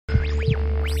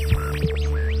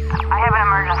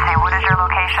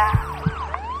location.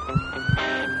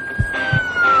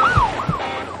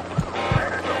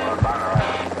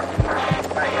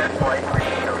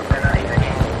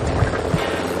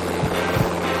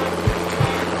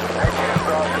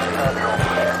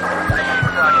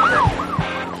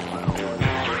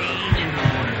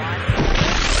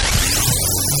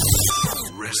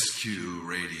 Rescue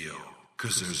Radio,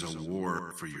 because there's a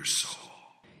war for your soul.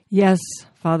 Yes,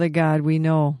 Father God, we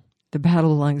know the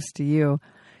battle belongs to you.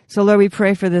 So, Lord, we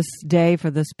pray for this day, for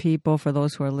this people, for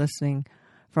those who are listening,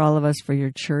 for all of us, for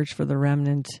your church, for the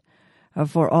remnant,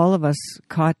 for all of us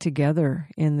caught together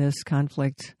in this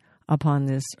conflict upon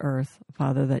this earth,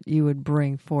 Father, that you would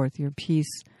bring forth your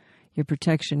peace, your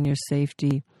protection, your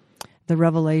safety, the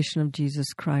revelation of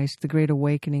Jesus Christ, the great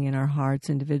awakening in our hearts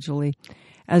individually,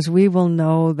 as we will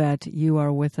know that you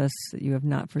are with us, that you have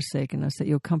not forsaken us, that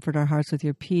you'll comfort our hearts with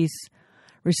your peace.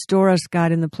 Restore us,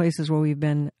 God, in the places where we've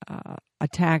been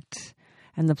attacked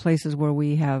and the places where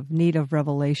we have need of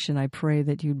revelation. I pray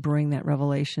that you bring that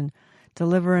revelation,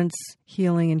 deliverance,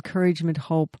 healing, encouragement,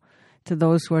 hope to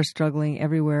those who are struggling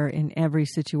everywhere in every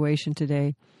situation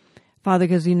today. Father,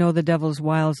 because you know the devil's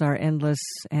wiles are endless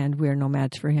and we are no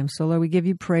match for him. So, Lord, we give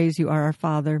you praise. You are our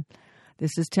Father.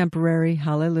 This is temporary.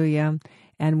 Hallelujah.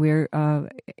 And we're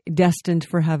destined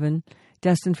for heaven,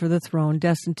 destined for the throne,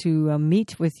 destined to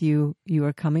meet with you. You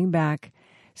are coming back.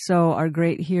 So our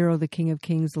great hero, the King of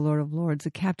Kings, the Lord of Lords,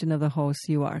 the Captain of the hosts,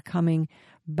 you are coming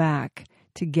back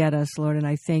to get us, Lord. And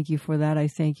I thank you for that. I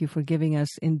thank you for giving us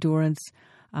endurance,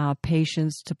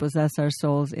 patience to possess our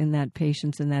souls in that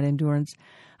patience and that endurance.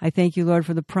 I thank you, Lord,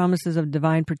 for the promises of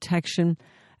divine protection,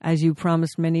 as you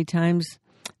promised many times,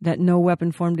 that no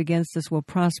weapon formed against us will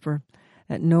prosper,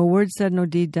 that no word said, no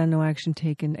deed done, no action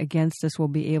taken against us will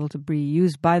be able to be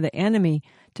used by the enemy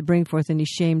to bring forth any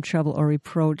shame, trouble, or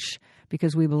reproach,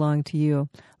 because we belong to you.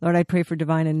 Lord, I pray for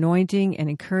divine anointing and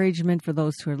encouragement for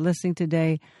those who are listening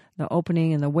today, the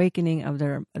opening and the awakening of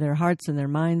their hearts and their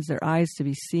minds, their eyes to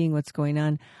be seeing what's going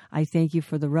on. I thank you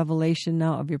for the revelation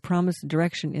now of your promise and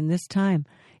direction in this time.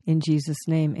 In Jesus'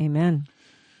 name, amen.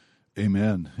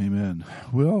 Amen. Amen.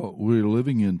 Well, we're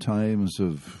living in times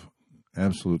of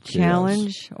absolute chaos.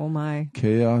 Challenge. Oh, my.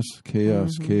 Chaos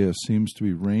seems to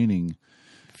be reigning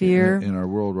fear in our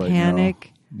world right panic,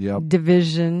 now. Yep.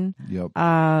 Division, Yep.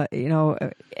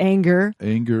 Anger,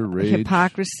 rage,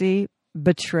 hypocrisy,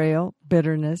 betrayal,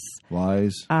 bitterness,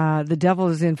 lies. The devil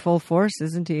is in full force,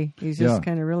 isn't he? He's just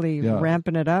kind of really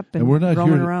ramping it up and we're not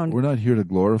roaming here around. We're not here to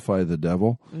glorify the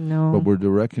devil, no, but we're to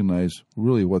recognize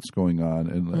really what's going on,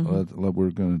 and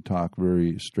we're going to talk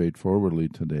very straightforwardly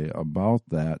today about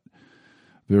that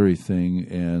very thing.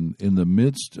 And in the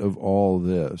midst of all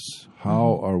this,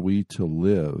 how are we to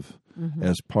live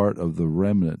as part of the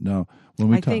remnant? Now, when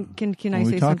we can I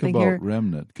say something here?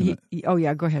 Remnant, go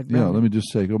ahead. Yeah, let me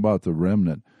just say about the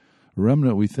remnant.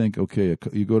 Remnant, we think, okay,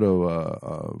 you go to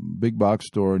a big box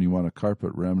store and you want a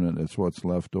carpet remnant, it's what's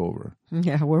left over.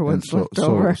 Yeah, we're what's left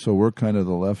over. So we're kind of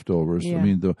the leftovers. Yeah. I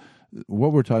mean,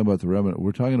 what we're talking about the remnant,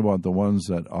 we're talking about the ones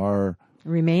that are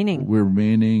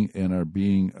remaining and are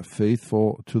being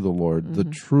faithful to the Lord, the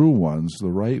true ones,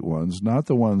 the right ones, not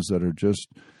the ones that are just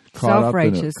caught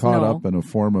up in a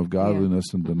form of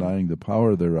godliness and denying the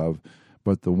power thereof,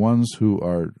 but the ones who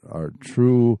are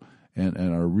true and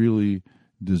are really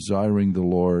desiring the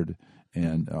Lord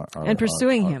and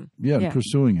pursuing Him.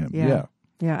 Pursuing Him. Yeah.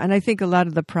 And I think a lot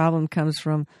of the problem comes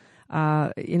from,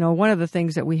 one of the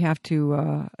things that we have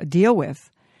to deal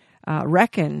with,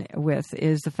 reckon with,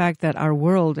 is the fact that our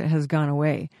world has gone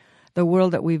away. The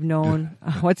world that we've known,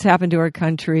 what's happened to our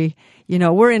country.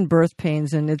 We're in birth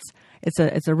pains, and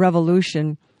it's a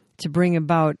revolution to bring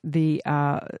about the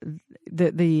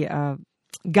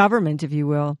government, if you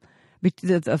will.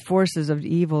 The forces of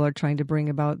evil are trying to bring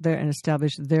about and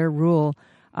establish their rule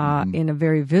in a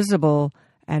very visible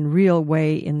and real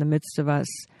way in the midst of us.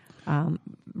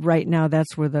 Right now,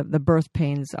 that's where the birth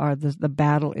pains are. The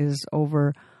battle is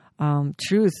over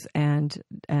truth and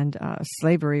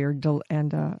slavery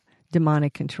and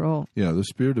demonic control. Yeah, the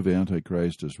spirit of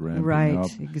Antichrist is ramping up.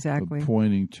 Right, exactly.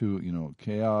 Pointing to,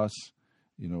 chaos,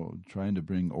 trying to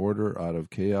bring order out of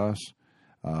chaos.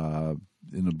 But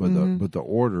the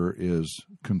order is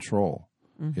control.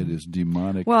 It is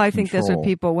demonic Well, I think control. that's what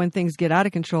people, when things get out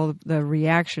of control, the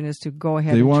reation is to go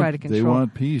ahead and try to control. They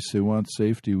want peace. They want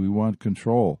safety. We want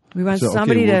control. We want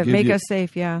somebody to make us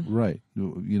safe, yeah. Right.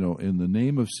 In the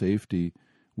name of safety,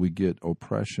 we get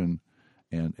oppression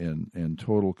and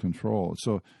total control.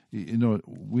 So,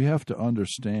 we have to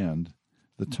understand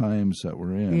the times that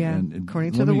we're in. Yeah, and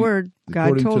according to the Word,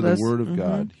 God told us. According to the Word of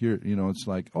God. Here, it's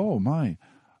like, oh my,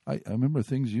 I remember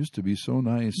things used to be so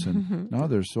nice, and now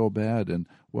they're so bad. And,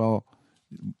 well,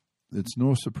 it's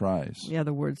no surprise. Yeah,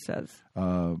 the Word says.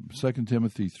 2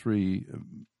 Timothy 3,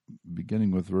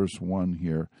 beginning with verse 1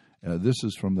 here. This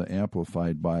is from the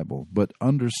Amplified Bible. But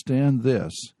understand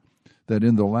this, that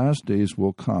in the last days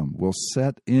will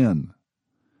set in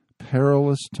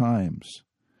perilous times,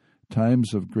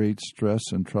 times of great stress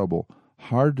and trouble,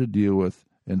 hard to deal with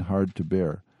and hard to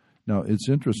bear. Now, it's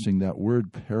interesting, that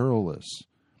word perilous.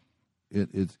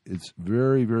 It's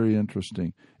very, very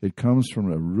interesting. It comes from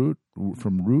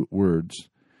root words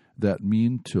that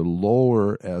mean to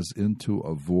lower as into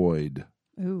a void.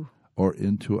 Ooh. Or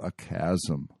into a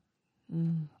chasm.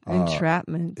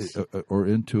 Entrapment. Or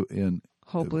into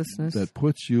hopelessness. That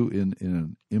puts you in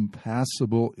an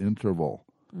impassable interval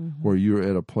where you're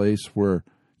at a place where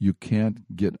you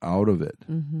can't get out of it.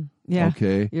 Yeah.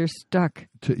 Okay? You're stuck.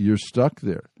 You're stuck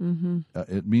there.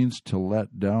 It means to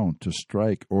let down, to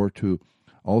strike, or to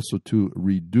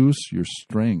reduce your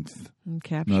strength.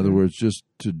 Capture. In other words, just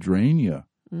to drain you.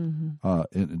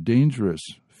 In dangerous,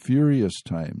 furious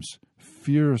times,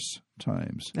 fierce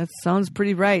times. That sounds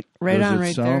pretty right on right there. Does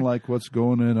it sound like what's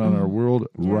going on in our world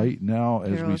right now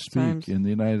as we speak times. In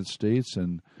the United States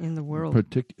and in the world,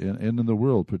 and in the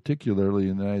world, particularly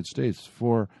in the United States?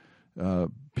 For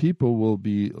people will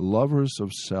be lovers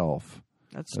of self.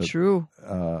 That's true.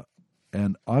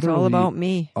 And utterly, it's all about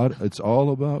me. It's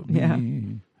all about me. Yeah.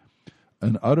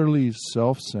 And utterly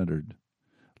self-centered,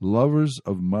 lovers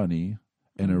of money,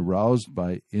 and aroused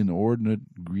by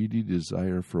inordinate, greedy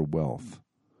desire for wealth.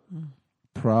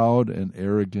 Proud and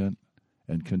arrogant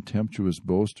and contemptuous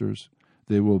boasters,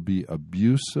 they will be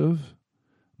abusive,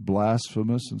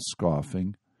 blasphemous and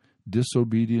scoffing,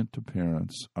 disobedient to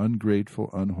parents, ungrateful,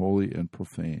 unholy, and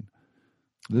profane.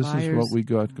 This Liars. is what we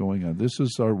got going on. This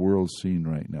is our world scene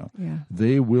right now. Yeah.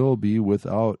 They will be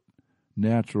without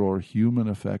natural or human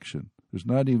affection. There's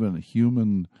not even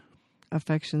human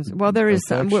affections. Well, there is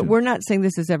some. We're not saying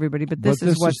this is everybody, but this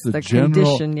is what's the general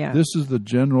condition. Yeah. This is the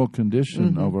general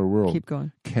condition of our world. Keep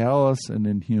going. Callous and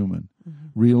inhuman.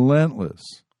 Relentless.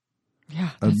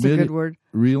 Yeah, that's a good word.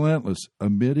 Relentless,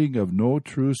 admitting of no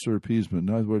truce or appeasement.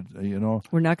 In other words,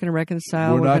 we're not going to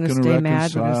reconcile. We're going to stay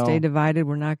mad. We're going to stay divided.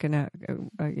 We're not going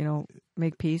to,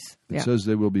 make peace. It says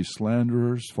they will be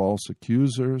slanderers, false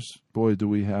accusers. Boy, do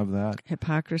we have that.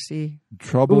 Hypocrisy.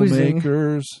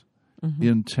 Troublemakers,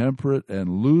 intemperate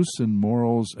and loose in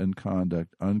morals and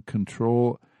conduct,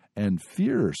 uncontrolled and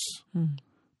fierce.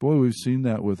 Boy, we've seen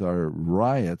that with our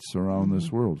riots around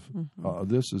this world.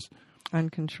 This is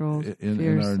uncontrolled, fierce, in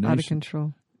our nation. Out of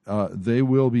control. They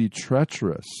will be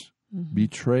treacherous,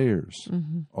 betrayers,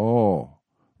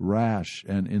 rash,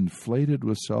 and inflated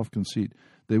with self-conceit.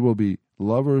 They will be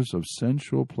lovers of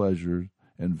sensual pleasure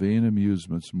and vain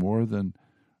amusements more than,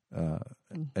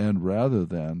 and rather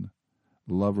than,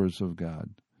 lovers of God.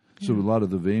 So a lot of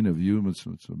the vain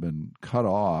amusements have been cut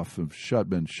off,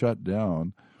 been shut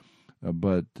down.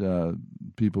 But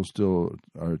people still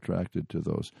are attracted to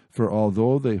those. For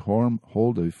although they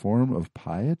hold a form of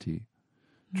piety,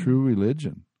 true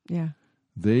religion,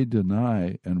 they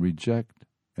deny and reject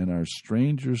and are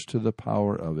strangers to the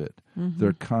power of it.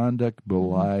 Their conduct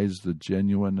belies the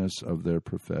genuineness of their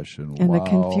profession. And the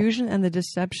confusion and the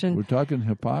deception. We're talking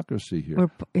hypocrisy here.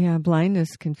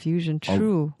 Blindness, confusion,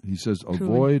 true. He says,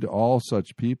 avoid all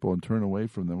such people and turn away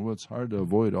from them. Well, it's hard to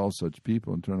avoid all such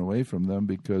people and turn away from them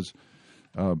because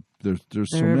there's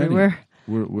so many. Everywhere.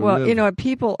 We're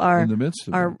people are in the midst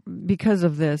of are because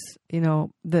of this.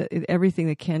 Everything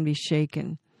that can be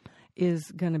shaken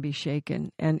is going to be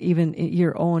shaken, and even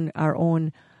our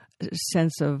own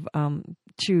sense of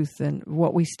truth and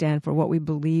what we stand for, what we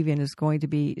believe in, is going to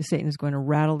be. Satan is going to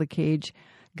rattle the cage.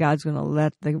 God's going to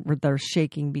let their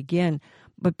shaking begin.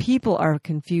 But people are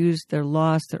confused. They're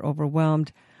lost. They're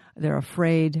overwhelmed. They're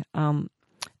afraid.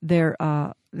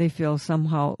 They feel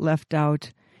somehow left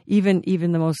out. Even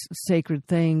the most sacred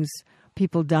things,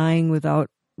 people dying without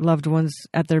loved ones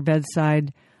at their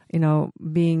bedside,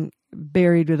 being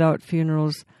buried without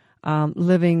funerals,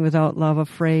 living without love,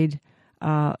 afraid,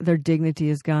 their dignity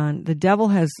is gone. The devil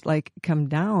has come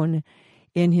down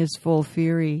in his full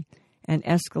fury and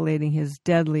escalating his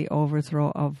deadly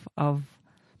overthrow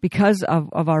because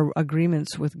of our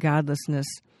agreements with godlessness.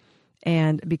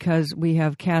 And because we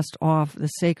have cast off the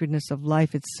sacredness of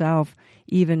life itself,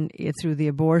 even through the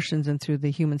abortions and through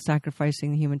the human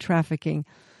sacrificing, the human trafficking,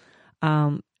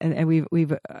 and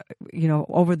we've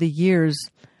over the years,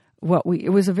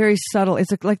 it was a very subtle.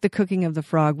 It's like the cooking of the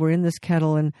frog. We're in this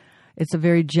kettle, and it's a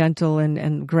very gentle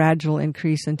and gradual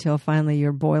increase until finally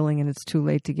you're boiling, and it's too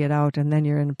late to get out, and then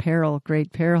you're in peril,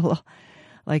 great peril,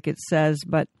 like it says.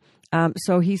 But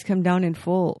So he's come down in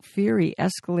full fury,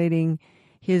 escalating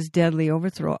his deadly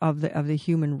overthrow of the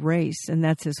human race, and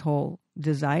that's his whole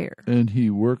desire. And he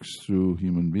works through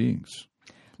human beings.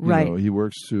 Right. He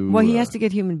works through... Well, he has to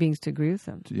get human beings to agree with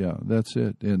him. Yeah, that's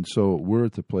it. And so we're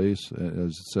at the place,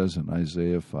 as it says in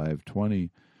Isaiah 5:20,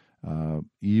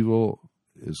 evil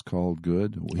is called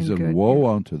good. He said, good, woe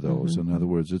unto those. In other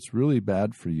words, it's really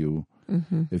bad for you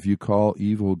if you call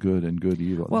evil good and good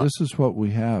evil. Well, this is what we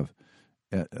have.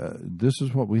 This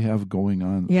is what we have going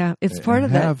on. Yeah, it's part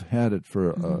of that. Have had it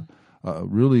for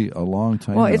really a long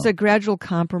time Well, now. It's a gradual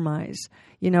compromise.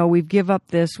 We give up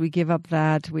this, we give up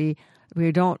that, we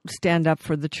don't stand up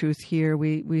for the truth here.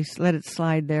 We let it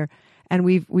slide there, and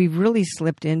we've really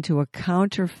slipped into a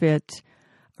counterfeit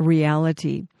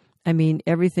reality. I mean,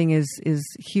 everything is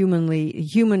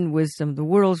human wisdom, the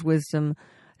world's wisdom,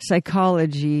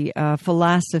 psychology,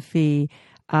 philosophy,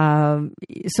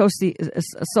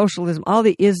 socialism, all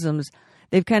the isms.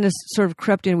 They've kind of sort of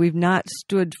crept in. We've not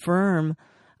stood firm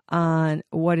on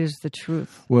what is the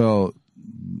truth. Well,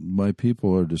 my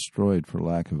people are destroyed for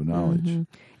lack of knowledge.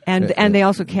 And they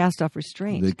also cast off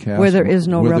restraint where there is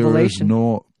no revelation. There is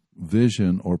no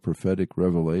vision or prophetic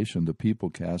revelation. The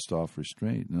people cast off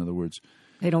restraint. In other words,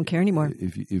 they don't care anymore.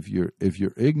 If you're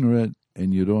ignorant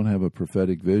and you don't have a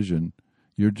prophetic vision,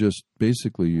 you're just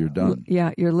basically you're done.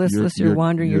 Yeah, you're listless. You're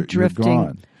wandering. You're drifting. You're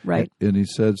gone. Right. And he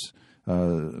says,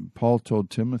 Paul told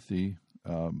Timothy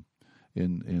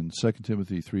in 2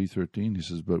 Timothy 3:13, he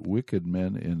says, "But wicked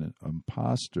men and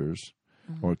impostors,"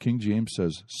 or King James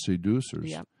says, "seducers."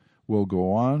 Yep. Will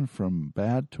go on from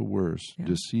bad to worse,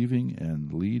 deceiving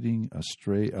and leading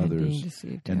astray others,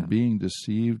 being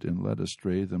deceived and led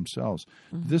astray themselves.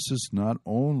 This is not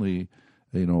only,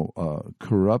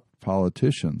 corrupt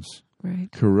politicians, right.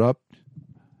 Corrupt,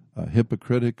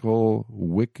 hypocritical,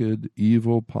 wicked,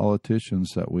 evil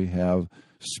politicians that we have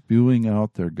spewing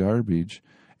out their garbage,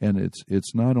 and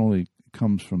it's not only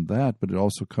comes from that, but it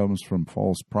also comes from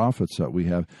false prophets that we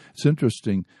have. It's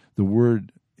interesting, the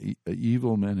word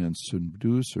evil men and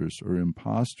seducers or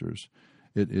impostors,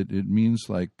 it means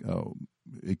like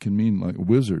it can mean like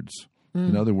wizards.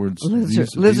 In other words, lizard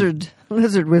wizards,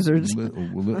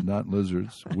 not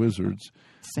lizards, wizards.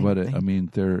 Same thing. I mean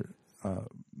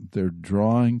they're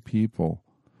drawing people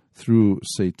through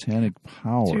satanic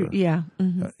power,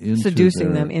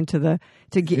 seducing them into the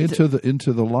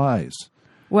lies.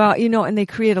 Well, and they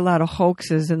create a lot of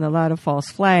hoaxes and a lot of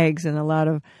false flags and a lot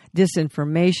of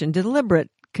disinformation, deliberate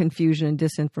confusion and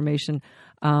disinformation,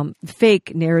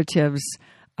 fake narratives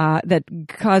that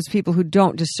cause people who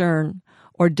don't discern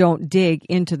or don't dig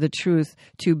into the truth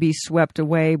to be swept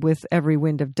away with every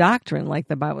wind of doctrine, like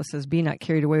the Bible says, be not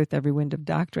carried away with every wind of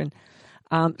doctrine.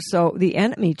 So the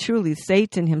enemy, truly,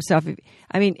 Satan himself,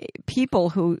 I mean, people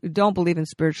who don't believe in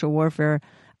spiritual warfare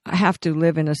have to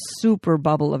live in a super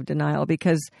bubble of denial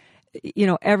because,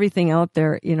 everything out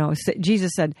there,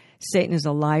 Jesus said Satan is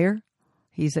a liar.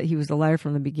 He was a liar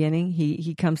from the beginning.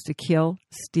 He comes to kill,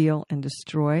 steal, and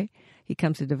destroy. He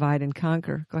comes to divide and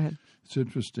conquer. Go ahead. It's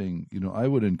interesting. I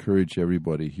would encourage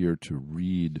everybody here to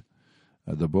read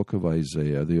the book of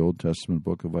Isaiah, the Old Testament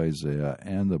book of Isaiah,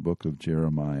 and the book of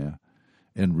Jeremiah.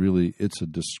 And really, it's a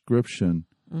description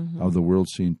of the world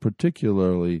scene,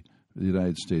 particularly the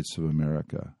United States of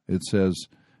America. It says,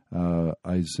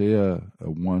 Isaiah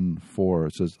 1:4,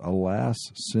 it says, "Alas,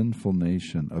 sinful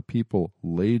nation, a people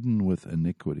laden with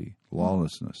iniquity,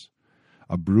 lawlessness,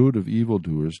 a brood of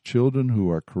evildoers, children who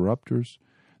are corrupters.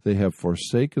 They have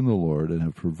forsaken the Lord and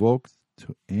have provoked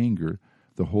to anger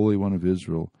the Holy One of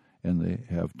Israel, and they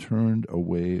have turned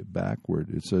away backward."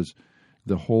 It says,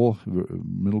 the whole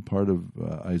middle part of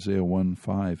Isaiah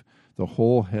 1:5, the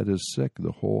whole head is sick,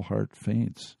 the whole heart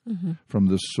faints. From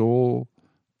the sole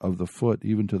of the foot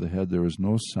even to the head there is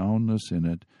no soundness in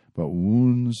it, but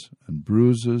wounds and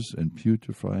bruises and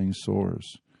putrefying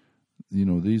sores.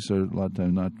 These are a lot of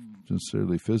times not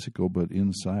necessarily physical, but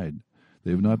inside. They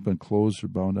have not been closed or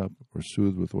bound up or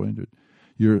soothed with ointment.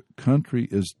 Your country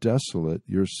is desolate.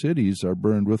 Your cities are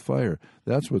burned with fire.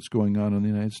 That's what's going on in the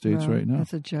United States right now.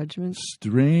 That's a judgment.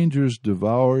 Strangers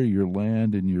devour your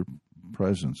land in your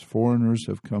presence. Foreigners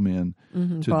have come in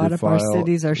to bought defile, up our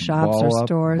cities, our shops, our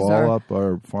stores, ball up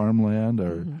our farmland,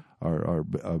 our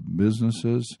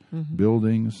businesses,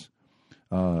 buildings,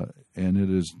 and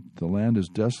the land is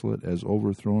desolate as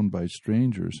overthrown by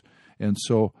strangers. And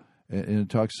so. And it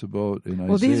talks about in Isaiah.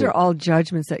 Well, these are all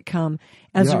judgments that come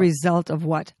as a result of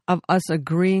what? Of us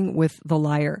agreeing with the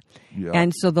liar. Yeah.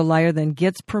 And so the liar then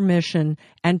gets permission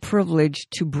and privilege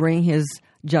to bring his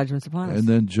judgments upon us. And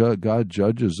then God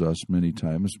judges us many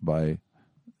times by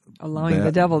allowing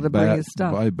the devil to bring his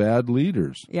stuff. By bad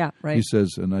leaders. Yeah, right. He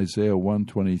says in Isaiah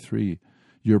 1:23,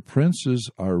 your princes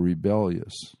are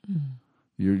rebellious.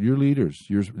 Your leaders,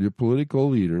 your political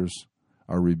leaders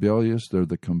are rebellious. They're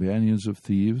the companions of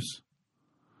thieves.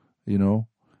 You know,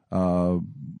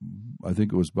 I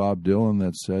think it was Bob Dylan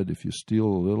that said, if you steal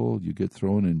a little, you get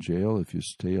thrown in jail. If you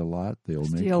stay a lot, they'll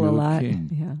make you a king.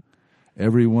 Yeah.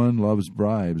 Everyone loves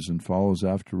bribes and follows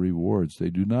after rewards. They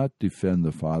do not defend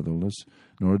the fatherless,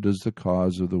 nor does the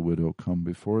cause of the widow come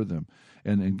before them.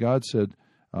 And God said,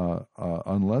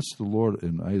 unless the Lord,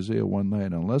 in Isaiah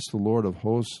 1:9, unless the Lord of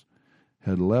hosts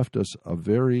had left us a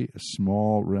very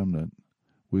small remnant,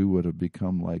 we would have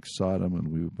become like Sodom, and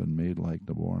we would have been made like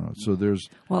Gomorrah. So there is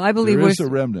a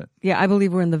remnant. Yeah, I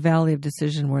believe we're in the valley of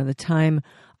decision. We're in the time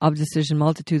of decision,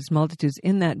 multitudes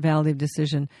in that valley of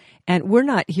decision. And we're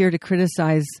not here to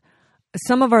criticize.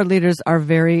 Some of our leaders are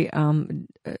very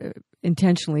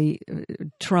intentionally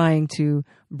trying to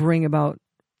bring about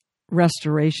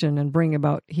restoration and bring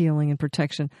about healing and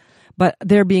protection, but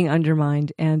they're being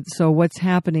undermined. And so what's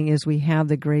happening is we have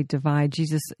the great divide.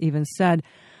 Jesus even said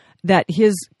that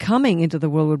his coming into the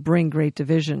world would bring great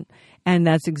division, and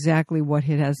that's exactly what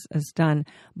it has done.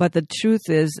 But the truth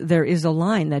is, there is a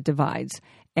line that divides,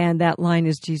 and that line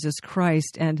is Jesus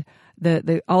Christ. And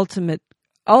the ultimate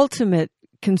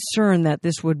concern that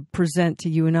this would present to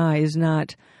you and I is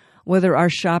not whether our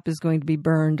shop is going to be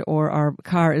burned or our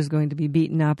car is going to be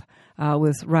beaten up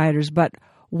with rioters, but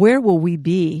where will we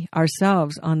be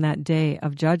ourselves on that day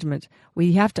of judgment?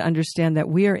 We have to understand that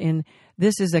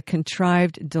this is a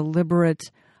contrived, deliberate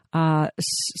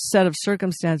set of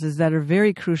circumstances that are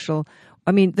very crucial.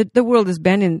 I mean, the world has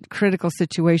been in critical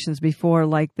situations before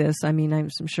like this. I mean, I'm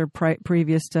sure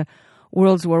previous to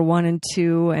World War I and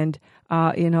II and,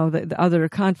 the other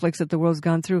conflicts that the world's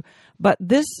gone through. But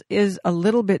this is a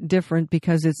little bit different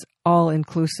because it's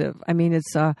all-inclusive. I mean,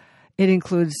 it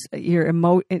includes your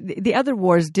the other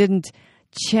wars didn't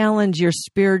challenge your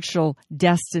spiritual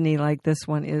destiny like this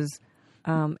one is,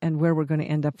 and where we're going to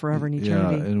end up forever in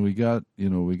eternity. Yeah, and we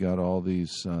got all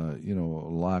these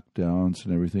lockdowns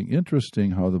and everything.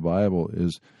 Interesting how the Bible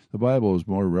is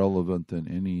more relevant than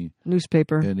any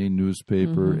newspaper, any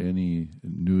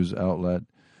news outlet.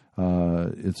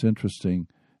 It's interesting.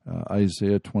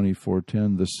 Isaiah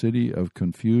 24:10, the city of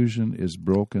confusion is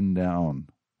broken down.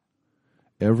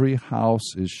 Every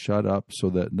house is shut up so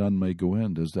that none may go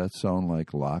in. Does that sound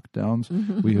like lockdowns?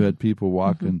 We've had people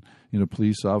walking,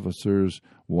 police officers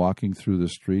walking through the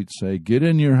streets say, get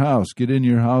in your house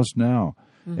now.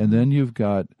 And then you've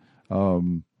got,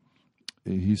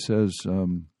 he says,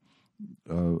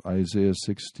 Isaiah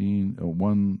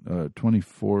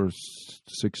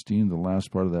 24:16, the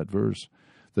last part of that verse,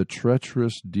 the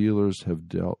treacherous dealers have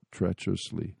dealt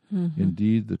treacherously.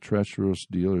 Indeed, the treacherous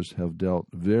dealers have dealt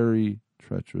very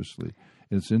treacherously.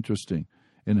 It's interesting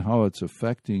in how it's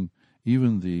affecting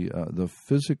even the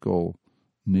physical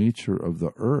nature of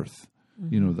the earth.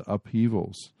 The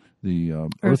upheavals, the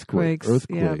earthquakes,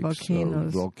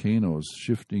 volcanoes,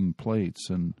 shifting plates,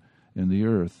 and in the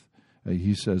earth.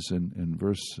 He says in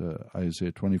verse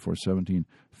Isaiah 24:17,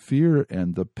 fear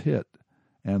and the pit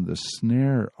and the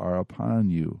snare are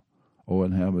upon you, O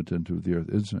inhabitant of the earth.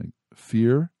 Isn't it?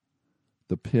 Fear,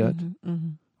 the pit.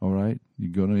 All right,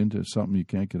 you're going into something you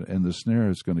can't get, and the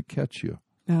snare is going to catch you.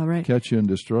 All right, catch you and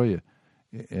destroy you.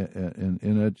 And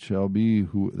it shall be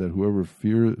that whoever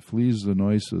flees the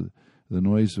noise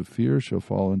of fear shall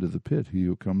fall into the pit. He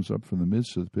who comes up from the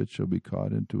midst of the pit shall be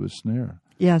caught into a snare.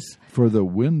 Yes. For the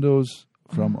windows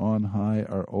from on high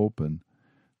are open,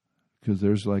 because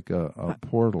there's like a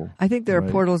portal. I think there are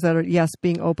portals that are,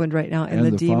 being opened right now, and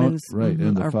the demons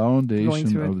and the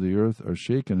foundation of the earth are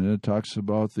shaken. And it talks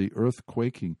about the earth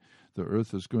quaking. The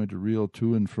earth is going to reel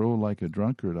to and fro like a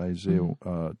drunkard, Isaiah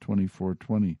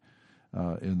 24:20.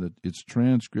 And its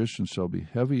transgression shall be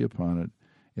heavy upon it,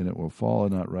 and it will fall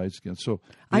and not rise again. So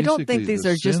I don't think these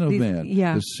are just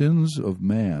the sins of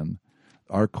man,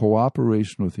 our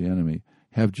cooperation with the enemy,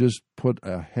 have just put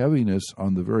a heaviness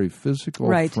on the very physical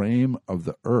frame of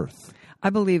the earth. I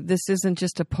believe this isn't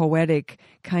just a poetic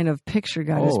kind of picture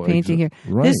God is painting here.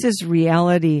 Right. This is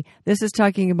reality. This is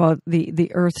talking about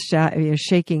the earth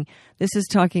shaking. This is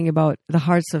talking about the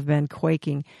hearts of men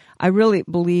quaking. I really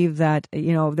believe that,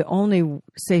 the only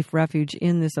safe refuge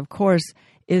in this, of course,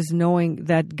 is knowing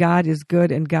that God is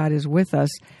good and God is with us.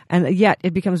 And yet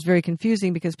it becomes very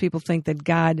confusing because people think that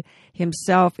God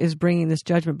himself is bringing this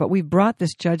judgment. But we've brought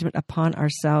this judgment upon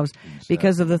ourselves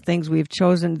because of the things we've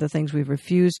chosen, the things we've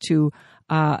refused to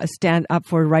stand up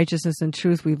for righteousness and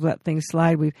truth. We've let things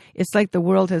slide. It's like the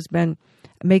world has been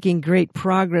making great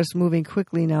progress, moving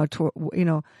quickly now toward,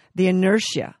 the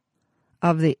inertia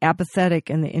the apathetic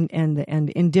and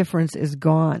the indifference is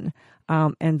gone,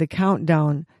 and the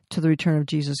countdown to the return of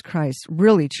Jesus Christ,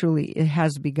 really, truly, it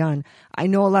has begun. I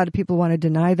know a lot of people want to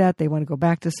deny that. They want to go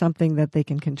back to something that they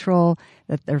can control,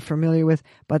 that they're familiar with,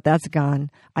 but that's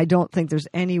gone. I don't think there's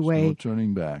any way. No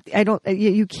turning back.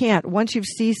 You can't. Once you've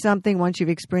seen something, once you've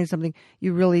experienced something,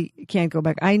 you really can't go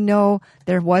back. I know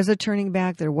there was a turning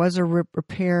back. There was a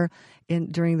repair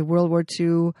during the World War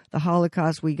II, the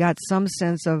Holocaust. We got some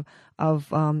sense of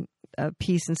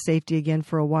peace and safety again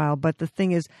for a while. But the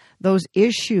thing is, those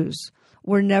issues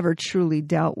were never truly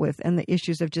dealt with, and the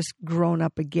issues have just grown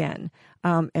up again.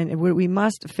 And we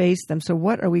must face them. So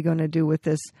what are we going to do with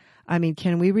this? I mean,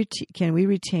 can we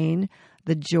retain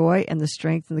the joy and the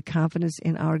strength and the confidence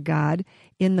in our God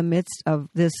in the midst of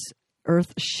this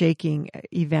earth-shaking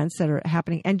events that are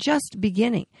happening and just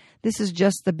beginning? This is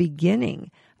just the beginning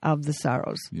of the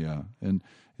sorrows. Yeah, and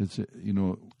it's,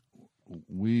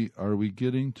 we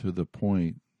getting to the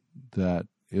point that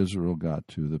Israel got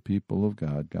to, the people of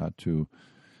God got to,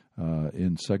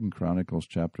 in 2 Chronicles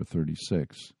chapter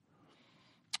 36.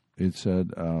 It says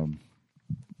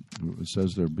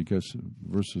there, because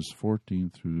verses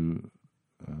 14 through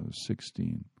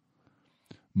 16.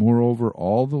 Moreover,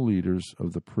 all the leaders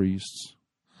of the priests,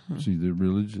 see the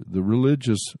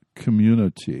religious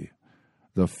community,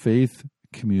 the faith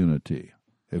community,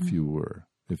 if you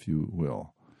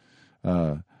will.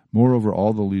 Moreover,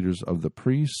 all the leaders of the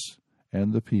priests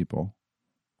and the people,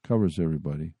 covers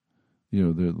everybody.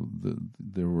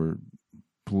 There were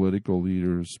political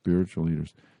leaders, spiritual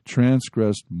leaders,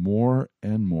 transgressed more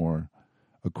and more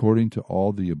according to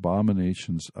all the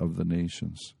abominations of the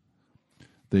nations.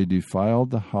 They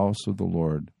defiled the house of the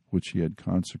Lord, which he had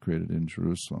consecrated in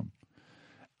Jerusalem.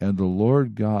 And the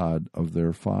Lord God of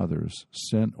their fathers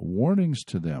sent warnings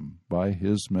to them by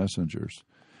his messengers.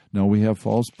 Now, we have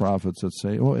false prophets that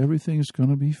say, everything's going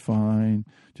to be fine.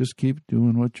 Just keep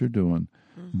doing what you're doing.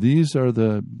 Mm-hmm. These are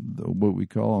the what we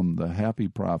call them, the happy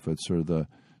prophets, or the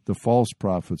false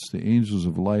prophets, the angels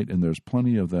of light, and there's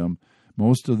plenty of them.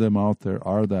 Most of them out there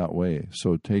are that way,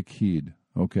 so take heed,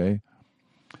 okay?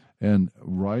 And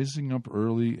rising up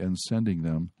early and sending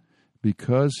them,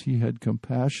 because he had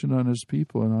compassion on his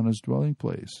people and on his dwelling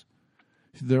place.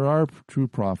 There are true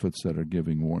prophets that are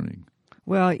giving warning.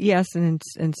 Well, yes, and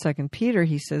in 2 Peter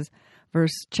he says,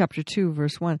 chapter 2,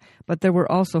 verse 1, but there were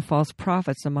also false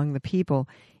prophets among the people,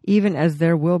 even as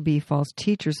there will be false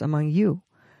teachers among you,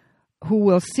 who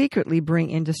will secretly bring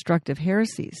in destructive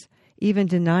heresies, even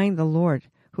denying the Lord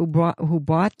who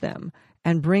bought them,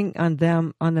 and bring on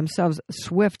themselves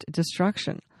swift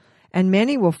destruction. And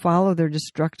many will follow their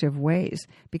destructive ways,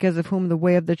 because of whom the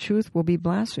way of the truth will be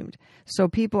blasphemed. So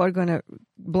people are going to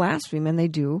blaspheme, and they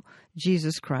do,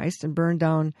 Jesus Christ, and burn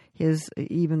down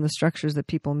even the structures that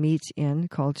people meet in,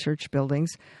 called church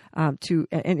buildings. Peter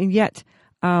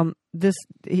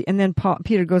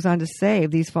goes on to say,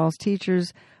 of these false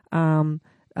teachers, what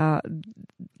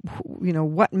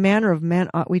manner of men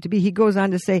ought we to be? He goes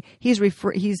on to say he's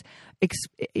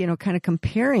kind of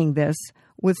comparing this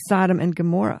with Sodom and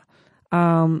Gomorrah.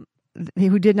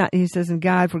 Who did not, he says,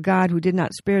 for God who did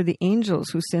not spare the angels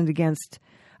who sinned,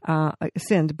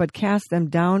 but cast them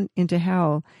down into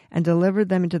hell and delivered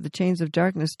them into the chains of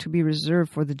darkness to be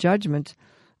reserved for the judgment.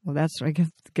 Well, that's, I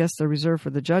guess they're reserved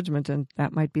for the judgment, and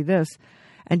that might be this.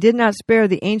 And did not spare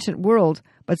the ancient world,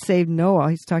 but saved Noah.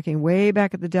 He's talking way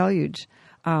back at the deluge.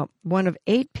 One of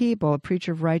 8 people, a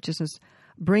preacher of righteousness,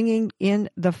 bringing in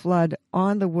the flood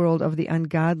on the world of the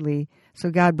ungodly.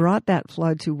 So God brought that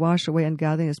flood to wash away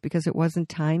ungodliness, because it wasn't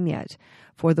time yet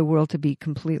for the world to be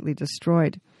completely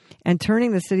destroyed. And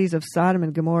turning the cities of Sodom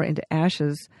and Gomorrah into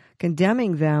ashes,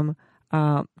 condemning them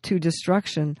to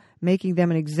destruction, making them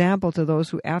an example to those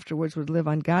who afterwards would live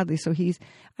ungodly. So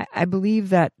I believe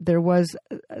that there was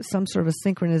some sort of a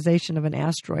synchronization of an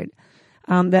asteroid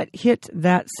that hit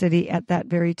that city at that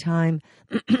very time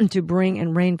to bring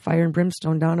and rain fire and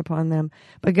brimstone down upon them.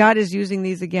 But God is using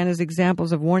these again as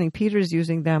examples of warning. Peter is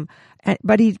using them,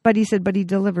 but he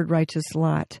delivered righteous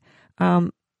Lot.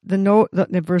 Verse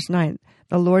 9,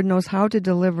 the Lord knows how to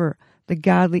deliver the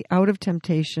godly out of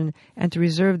temptation and to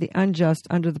reserve the unjust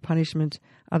under the punishment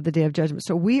of the day of judgment.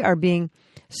 So we are being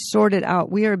sorted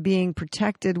out. We are being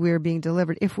protected. We are being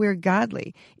delivered. If we're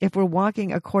godly, if we're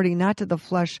walking according not to the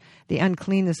flesh, the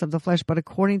uncleanness of the flesh, but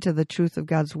according to the truth of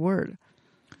God's word.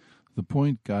 The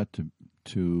point got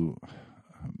to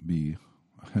be,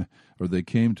 or they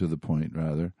came to the point,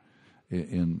 rather,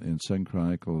 in 2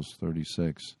 Chronicles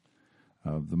 36.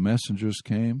 The messengers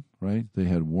came, right? They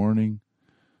had warning.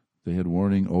 They had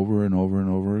warning over and over and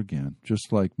over again.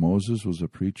 Just like Moses was a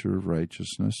preacher of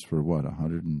righteousness for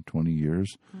 120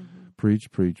 years,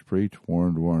 preach,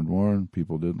 warned.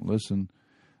 People didn't listen.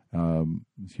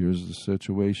 Here's the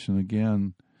situation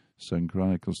again. 2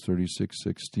 Chronicles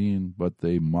 36:16. But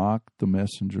they mocked the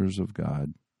messengers of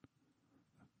God,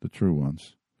 the true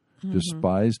ones,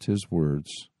 despised his words,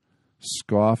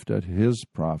 scoffed at his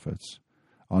prophets,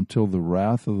 until the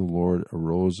wrath of the Lord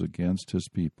arose against his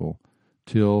people,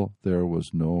 till there was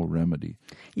no remedy.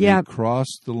 Yeah. They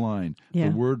crossed the line. Yeah.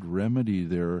 The word remedy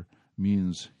there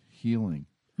means healing.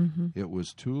 It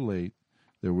was too late.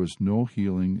 There was no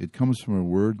healing. It comes from a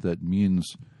word that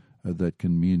means that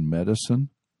can mean medicine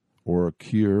or a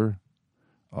cure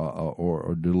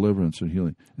or deliverance or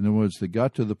healing. In other words, they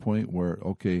got to the point where,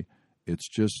 okay, it's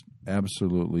just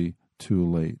absolutely too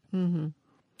late.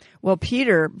 Well,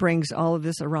 Peter brings all of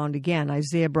this around again.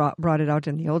 Isaiah brought it out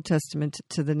in the Old Testament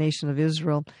to the nation of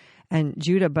Israel and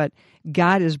Judah, but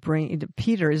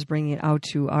Peter is bringing it out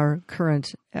to our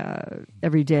current,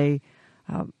 everyday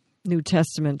New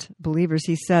Testament believers.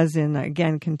 He says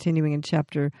again, continuing in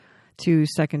chapter 2,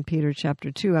 2 Peter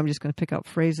chapter 2, I'm just going to pick out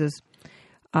phrases.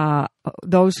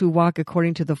 Those who walk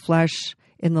according to the flesh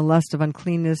in the lust of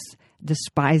uncleanness,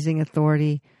 despising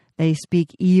authority, they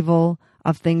speak evil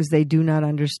of things they do not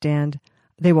understand.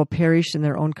 They will perish in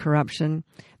their own corruption.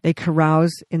 They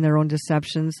carouse in their own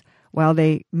deceptions while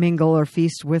they mingle or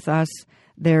feast with us.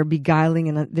 They're beguiling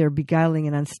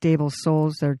and unstable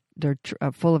souls. They're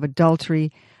full of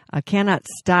adultery. Cannot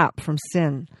stop from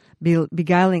sin.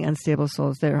 Beguiling unstable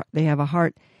souls. They have a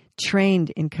heart trained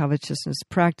in covetousness,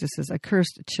 practices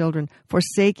accursed children,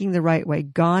 forsaking the right way,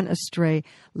 gone astray,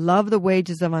 love the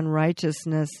wages of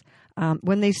unrighteousness.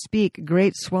 When they speak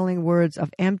great swelling words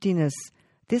of emptiness.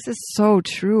 This is so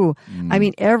true. I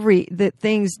mean, the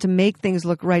things to make things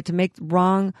look right, to make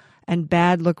wrong and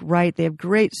bad look right. They have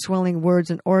great swelling words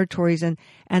and oratories, and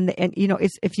you know,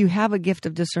 it's, if you have a gift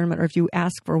of discernment, or if you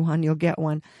ask for one, you'll get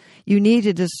one. You need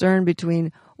to discern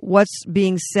between what's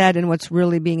being said and what's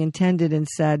really being intended and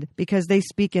said, because they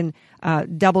speak in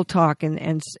double talk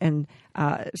and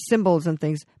symbols and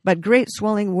things. But great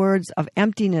swelling words of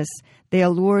emptiness, they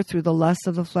allure through the lust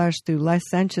of the flesh, through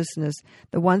licentiousness,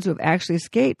 the ones who have actually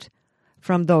escaped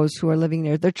from those who are living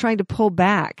there. They're trying to pull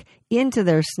back into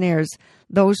their snares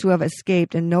those who have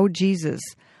escaped and know Jesus.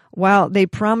 While they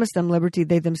promise them liberty,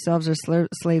 they themselves are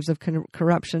slaves of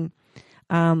corruption.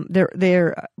 We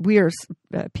are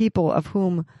people of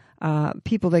whom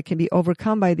people that can be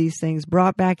overcome by these things,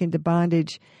 brought back into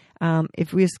bondage.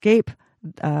 If we escape,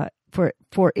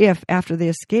 if after they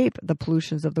escape the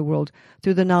pollutions of the world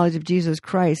through the knowledge of Jesus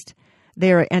Christ,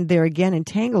 they're again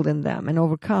entangled in them and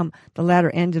overcome, the latter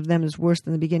end of them is worse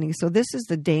than the beginning. So this is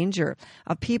the danger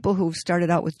of people who've started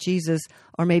out with Jesus,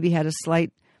 or maybe had a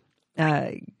slight,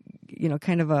 kind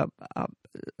of a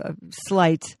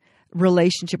slight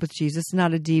relationship with Jesus,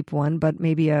 not a deep one, but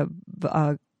maybe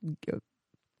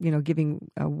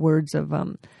giving words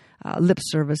of lip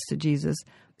service to Jesus.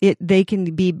 They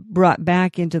can be brought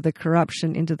back into the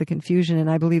corruption, into the confusion, and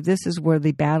I believe this is where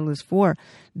the battle is for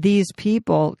these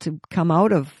people to come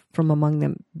out from among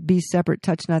them, be separate,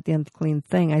 touch not the unclean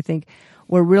thing. I think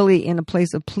we're really in a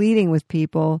place of pleading with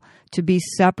people to be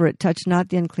separate, touch not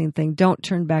the unclean thing, don't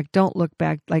turn back, don't look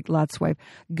back like Lot's wife,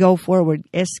 go forward,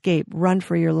 escape, run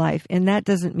for your life. And that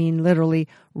doesn't mean literally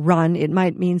run. It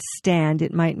might mean stand,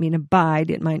 it might mean abide,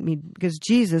 it might mean, because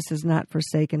Jesus has not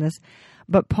forsaken us.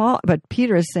 But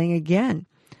Peter is saying again,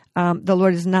 the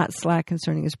Lord is not slack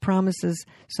concerning his promises.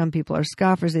 Some people are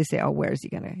scoffers. They say, oh, where is he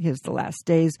going to? Here's the last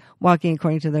days, walking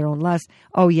according to their own lust.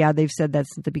 Oh, yeah, they've said that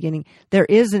since the beginning. There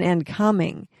is an end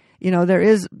coming. There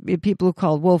is people who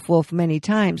call wolf, wolf many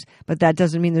times, but that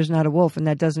doesn't mean there's not a wolf, and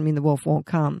that doesn't mean the wolf won't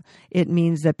come. It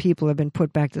means that people have been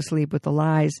put back to sleep with the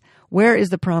lies. Where is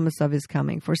the promise of his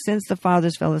coming? For since the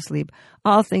fathers fell asleep,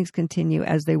 all things continue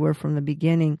as they were from the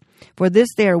beginning. For this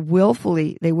they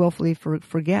willfully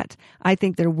forget. I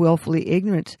think they're willfully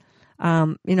ignorant.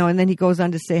 And then he goes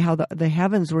on to say how the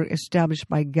heavens were established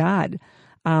by God,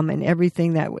 and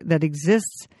everything that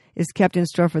exists is kept in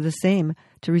store for the same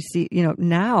to receive.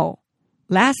 Now,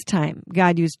 last time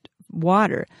God used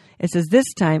water, it says this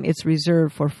time it's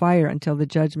reserved for fire until the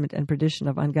judgment and perdition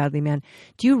of ungodly men.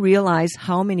 Do you realize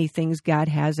how many things God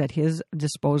has at his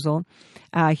disposal?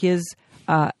 His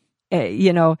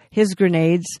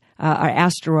grenades, are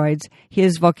asteroids.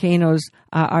 His volcanoes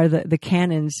are the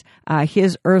cannons.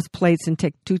 His earth plates and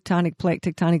tectonic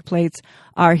plates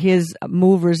are his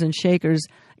movers and shakers.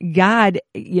 God,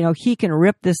 he can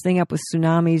rip this thing up with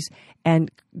tsunamis and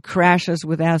crash us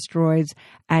with asteroids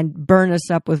and burn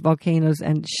us up with volcanoes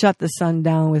and shut the sun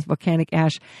down with volcanic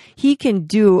ash. He can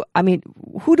do,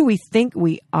 who do we think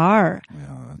we are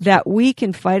that we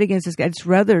can fight against this guy? It's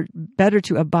rather better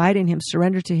to abide in him,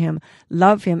 surrender to him,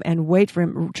 love him, and wait for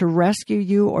him to rescue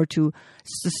you or to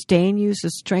sustain you, to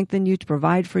strengthen you, to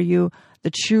provide for you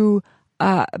the true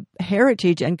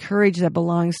heritage and courage that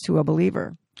belongs to a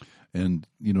believer. And,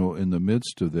 in the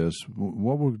midst of this,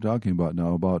 what we're talking about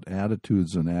now, about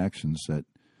attitudes and actions that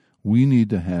we need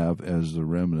to have as the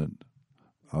remnant,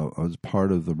 as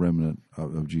part of the remnant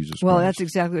of Jesus Christ. Well, that's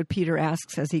exactly what Peter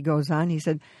asks as he goes on. He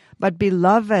said, "But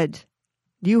beloved,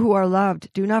 you who are loved,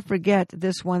 do not forget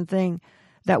this one thing,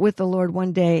 that with the Lord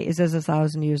 1 day is as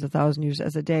 1,000 years, 1,000 years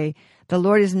as a day. The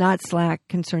Lord is not slack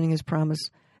concerning his promise,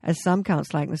 as some count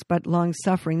slackness, but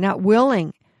long-suffering, not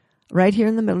willing," right here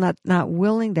in the middle, not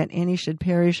willing that any should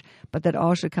perish, but that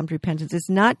all should come to repentance. It's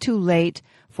not too late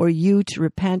for you to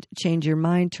repent, change your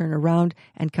mind, turn around,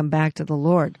 and come back to the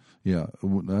Lord. Yeah,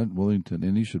 not willing that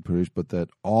any should perish, but that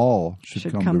all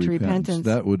should come to repentance.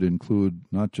 That would include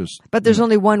not just... But there's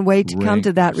only one way to come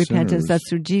to that repentance. That's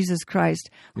through Jesus Christ,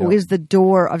 who is the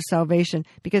door of salvation.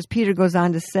 Because Peter goes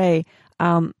on to say,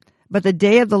 but the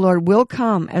day of the Lord will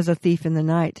come as a thief in the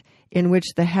night, in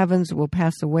which the heavens will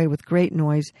pass away with great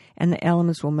noise, and the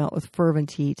elements will melt with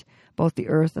fervent heat. Both the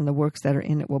earth and the works that are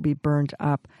in it will be burned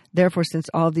up. Therefore, since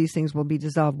all these things will be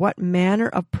dissolved, what manner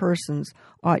of persons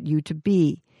ought you to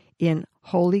be in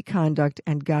holy conduct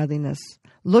and godliness,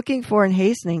 looking for and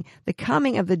hastening the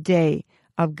coming of the day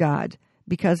of God,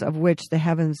 because of which the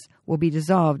heavens will be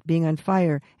dissolved, being on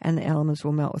fire, and the elements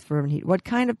will melt with fervent heat? What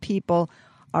kind of people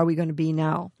are we going to be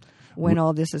now when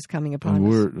all this is coming upon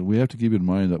us? We have to keep in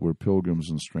mind that we're pilgrims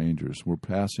and strangers. We're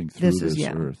passing through this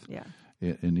earth. Yeah.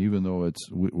 And even though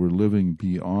we're living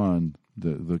beyond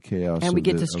the chaos, and we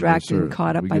get distracted and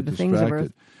caught up by the things of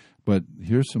earth. But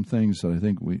here's some things that I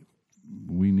think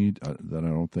we need, that I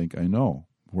don't think I know,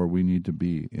 where we need to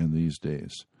be in these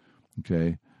days.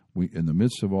 Okay? In the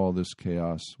midst of all this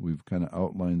chaos, we've kind of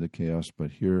outlined the chaos,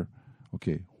 but here,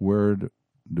 okay, where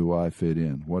do I fit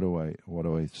in? What do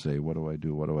I say? What do I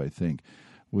do? What do I think?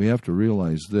 We have to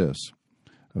realize this.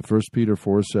 1 Peter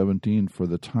 4:17, for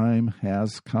the time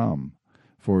has come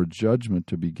for judgment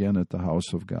to begin at the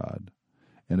house of God.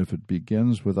 And if it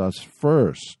begins with us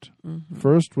first,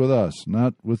 first with us,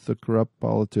 not with the corrupt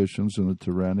politicians and the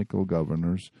tyrannical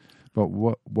governors, but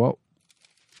what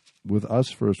with us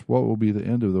first, what will be the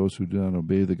end of those who do not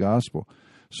obey the gospel?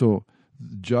 So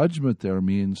judgment there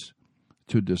means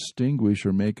to distinguish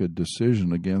or make a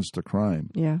decision against a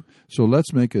crime. Yeah. So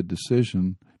let's make a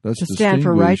decision. Let's to stand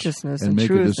for righteousness and make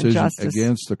truth a decision and justice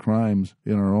against the crimes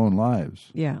in our own lives.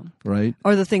 Yeah. Right?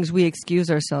 Or the things we excuse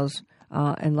ourselves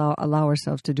and allow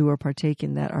ourselves to do or partake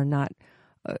in that are not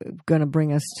going to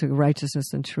bring us to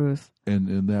righteousness and truth.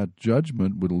 And that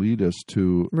judgment would lead us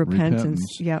to repentance,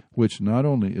 yep. Which not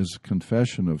only is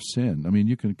confession of sin. I mean,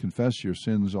 you can confess your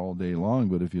sins all day long,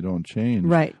 but if you don't change,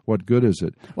 right. What good is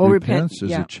it? Well, repentance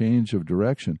is a change of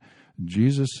direction.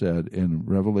 Jesus said in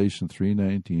Revelation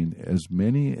 3:19, as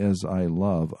many as I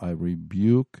love, I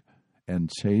rebuke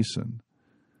and chasten.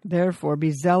 Therefore,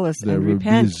 be zealous and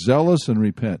repent. Be zealous and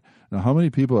repent. Now, how many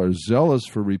people are zealous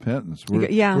for repentance?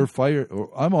 We're fired.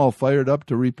 I'm all fired up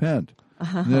to repent.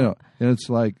 And it's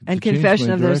like and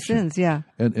confession of their sins. Yeah,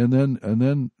 and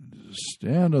then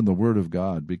stand on the Word of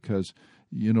God, because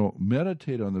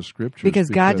meditate on the Scriptures, because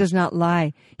God does not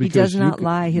lie. He does not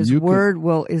lie. His word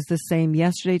is the same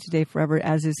yesterday, today, forever,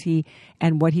 as is He,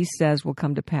 and what He says will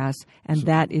come to pass, and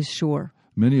that is sure.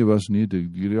 Many of us need to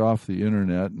get off the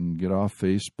internet and get off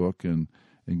Facebook and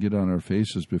get on our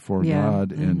faces before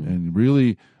God and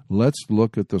really let's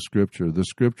look at the Scripture. The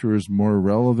Scripture is more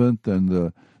relevant than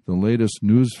the latest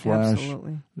news flash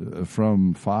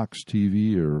from Fox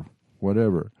TV or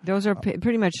whatever. Those are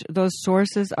pretty much, those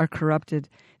sources are corrupted.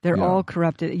 They're all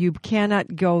corrupted. You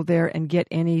cannot go there and get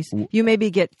any. You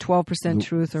maybe get 12%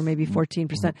 truth or maybe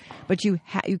 14%, but you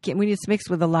can't. When it's mixed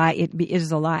with a lie, it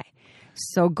is a lie.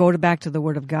 So go back to the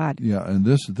Word of God. Yeah, and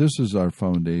this is our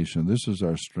foundation. This is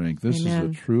our strength. This is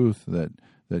the truth that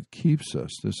keeps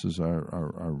us. This is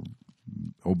our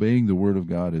obeying the Word of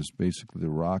God is basically the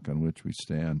rock on which we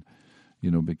stand.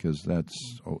 because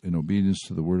that's in obedience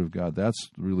to the Word of God. That's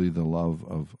really the love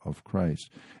of Christ.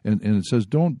 And it says,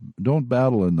 don't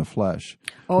battle in the flesh.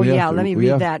 Oh, let me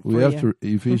read that for you. We have to,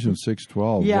 Ephesians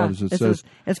 6:12. Yeah, what does it say?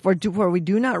 It's for we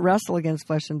do not wrestle against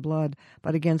flesh and blood,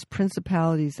 but against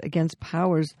principalities, against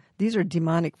powers. These are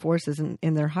demonic forces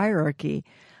in their hierarchy,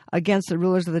 against the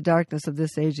rulers of the darkness of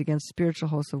this age, against spiritual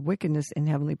hosts of wickedness in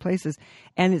heavenly places.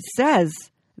 And it says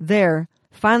there,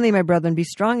 finally, my brethren, be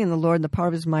strong in the Lord and the power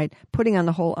of his might, putting on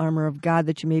the whole armor of God,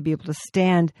 that you may be able to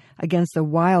stand against the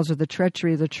wiles or the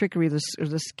treachery, the trickery, or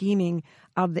the scheming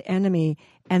of the enemy,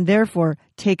 and therefore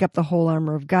take up the whole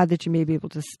armor of God, that you may be able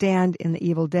to stand in the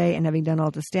evil day, and having done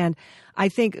all to stand. I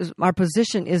think our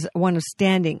position is one of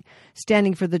standing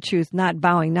for the truth, not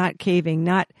bowing, not caving,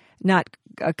 not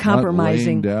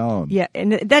compromising. Not laying down. Yeah,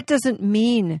 and that doesn't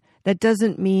mean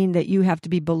that you have to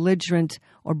be belligerent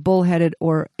or bullheaded,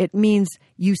 or it means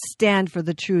you stand for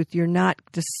the truth. You're not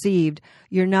deceived.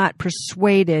 You're not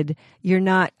persuaded. You're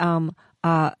not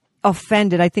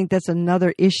offended. I think that's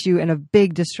another issue and a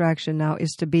big distraction now,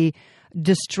 is to be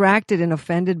distracted and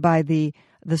offended by the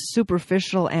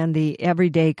superficial and the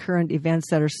everyday current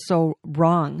events that are so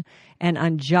wrong and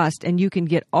unjust, and you can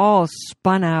get all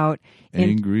spun out,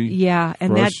 angry,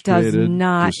 and that does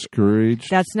not,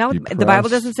 discouraged. That's not depressed. The Bible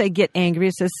doesn't say get angry.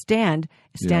 It says stand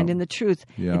in the truth.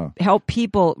 Help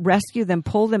people, rescue them,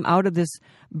 pull them out of this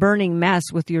burning mess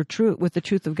with the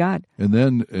truth of God. And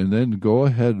then go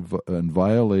ahead and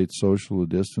violate social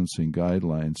distancing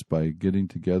guidelines by getting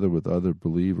together with other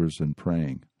believers and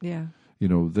praying. Yeah.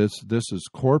 This is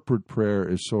corporate prayer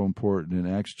is so important.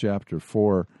 In Acts chapter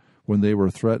 4, when they were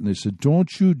threatened, they said,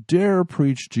 "Don't you dare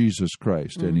preach Jesus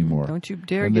Christ anymore." Don't you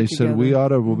dare. And get they together. said, "We ought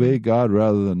to obey God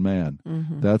rather than man."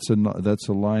 Mm-hmm. That's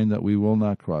a line that we will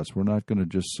not cross. We're not going to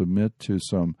just submit to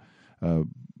some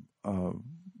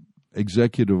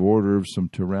executive order of some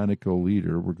tyrannical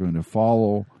leader. We're going to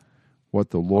follow what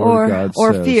the Lord God says.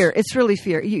 Or fear. It's really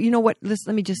fear. You know what? Let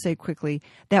me just say quickly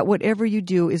that whatever you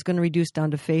do is going to reduce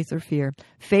down to faith or fear.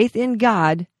 Faith in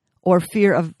God or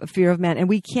fear of man. And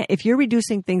we can't, if you're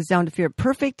reducing things down to fear,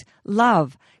 perfect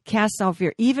love casts out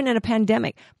fear. Even in a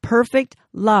pandemic, perfect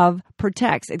love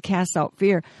protects. It casts out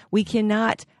fear. We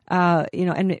cannot, but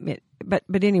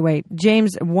anyway,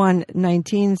 James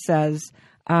 1:19 says,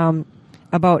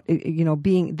 about,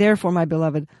 being, therefore, my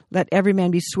beloved, let every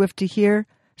man be swift to hear,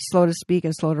 slow to speak,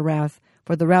 and slow to wrath.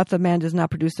 For the wrath of man does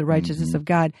not produce the righteousness of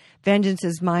God. Vengeance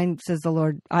is mine, says the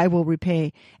Lord. I will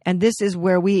repay. And this is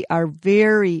where we are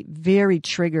very, very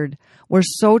triggered. We're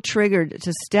so triggered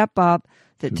to step up,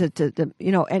 and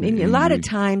a lot of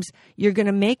times you're going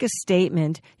to make a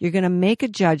statement, you're going to make a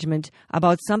judgment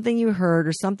about something you heard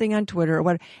or something on Twitter or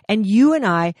whatever, and you and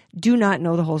I do not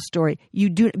know the whole story. You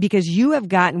do, because we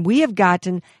have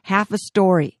gotten half a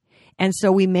story. And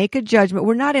so we make a judgment.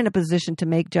 We're not in a position to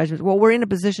make judgments. What we're in a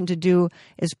position to do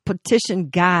is petition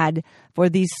God for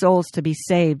these souls to be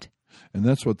saved. And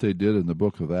that's what they did in the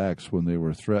book of Acts when they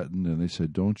were threatened, and they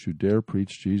said, "Don't you dare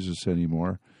preach Jesus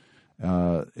anymore."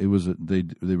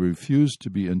 They refused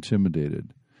to be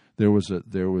intimidated.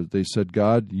 They said,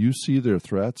 "God, you see their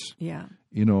threats. Yeah.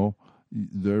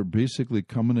 They're basically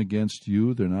coming against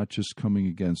you. They're not just coming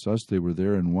against us. They were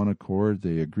there in one accord.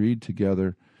 They agreed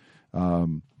together."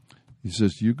 He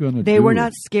says, "You're going to." They were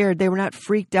not scared. They were not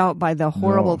freaked out by the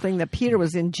horrible thing that Peter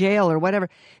was in jail or whatever.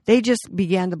 They just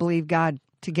began to believe God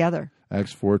together.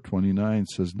 Acts 4:29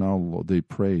 says, "Now they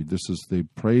prayed." They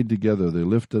prayed together. They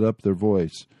lifted up their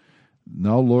voice.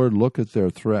 "Now, Lord, look at their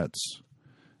threats,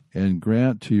 and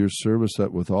grant to your service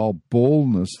that with all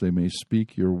boldness they may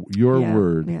speak your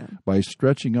word by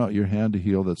stretching out your hand to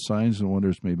heal, that signs and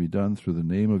wonders may be done through the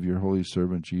name of your holy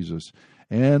servant Jesus."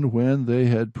 And when they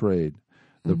had prayed,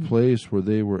 the place where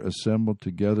they were assembled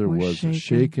together was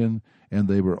shaken, and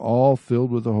they were all filled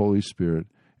with the Holy Spirit,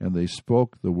 and they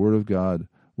spoke the word of God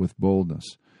with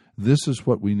boldness. This is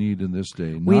what we need in this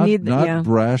day. Not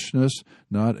brashness,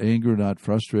 not anger, not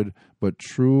frustrated, but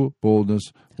true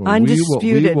boldness.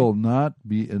 Undisputed. We will not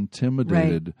be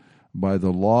intimidated by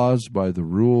the laws, by the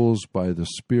rules, by the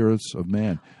spirits of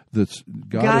man.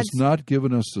 God has not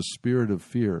given us the spirit of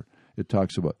fear. It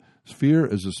talks about fear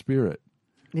is a spirit.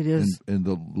 It is, and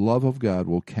the love of God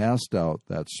will cast out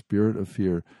that spirit of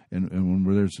fear. And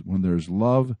when there's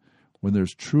love, when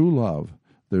there's true love,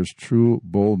 there's true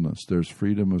boldness. There's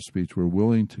freedom of speech. We're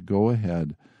willing to go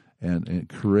ahead and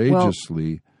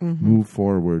courageously move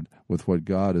forward with what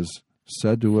God has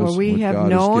said to us. For we have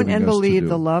known and believed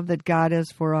the love that God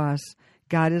has for us.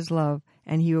 God is love,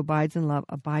 and he who abides in love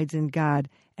abides in God,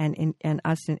 and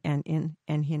us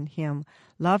in him.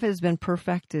 Love has been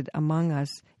perfected among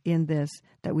us in this,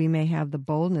 that we may have the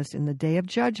boldness in the day of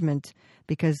judgment,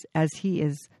 because as he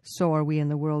is, so are we in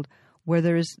the world. Where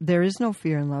there is no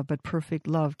fear in love, but perfect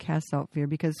love casts out fear,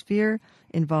 because fear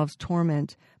involves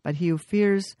torment, but he who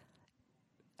fears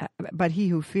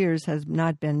has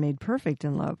not been made perfect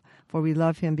in love, for we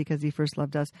love him because he first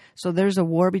loved us. So there's a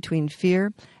war between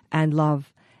fear and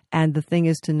love. And the thing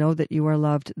is to know that you are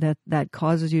loved, that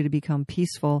causes you to become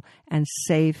peaceful and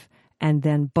safe, and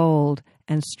then bold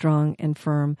and strong and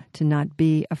firm, to not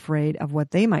be afraid of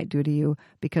what they might do to you,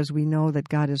 because we know that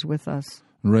God is with us.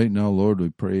 Right now, Lord, we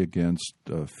pray against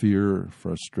fear,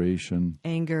 frustration,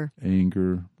 anger,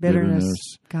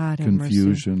 bitterness, God,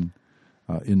 confusion,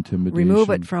 intimidation. Remove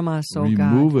it from us, God.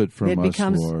 Remove it from us,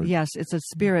 becomes, Lord. Yes, it's a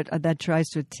spirit that tries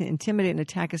to intimidate and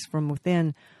attack us from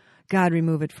within. God,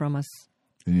 remove it from us.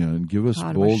 And give us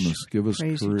boldness, give us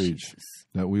courage,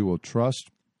 that we will trust,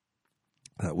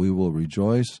 that we will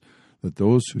rejoice, that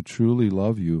those who truly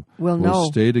love you will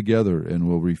stay together and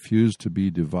will refuse to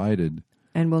be divided.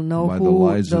 And will know by who the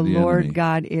lies the of the Lord enemy.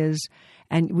 God is.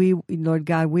 And we, Lord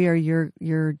God, we are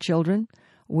your children.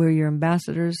 We're your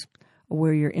ambassadors.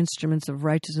 We're your instruments of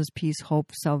righteousness, peace,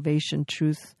 hope, salvation,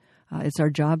 truth. It's our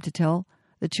job to tell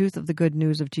the truth of the good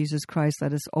news of Jesus Christ.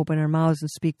 Let us open our mouths and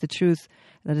speak the truth.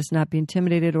 Let us not be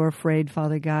intimidated or afraid,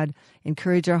 Father God.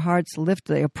 Encourage our hearts. Lift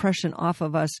the oppression off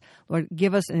of us. Lord,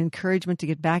 give us an encouragement to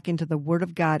get back into the Word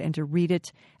of God and to read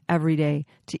it every day,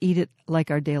 to eat it like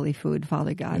our daily food,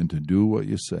 Father God. And to do what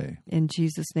you say. In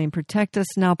Jesus' name, protect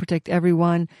us now. Protect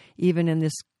everyone, even in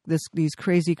these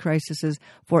crazy crises.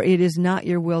 For it is not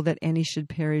your will that any should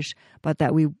perish, but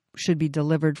that we should be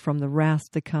delivered from the wrath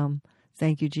to come.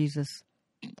 Thank you, Jesus.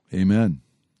 Amen.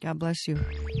 God bless you. I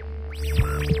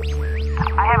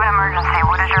have an emergency.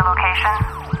 What is your location?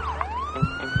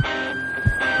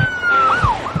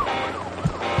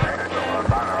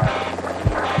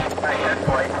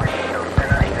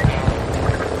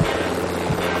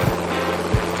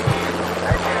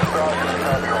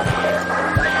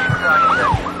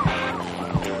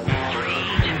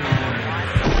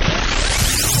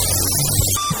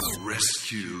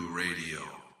 Rescue Radio,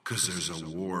 because there's a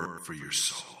war for your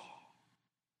soul.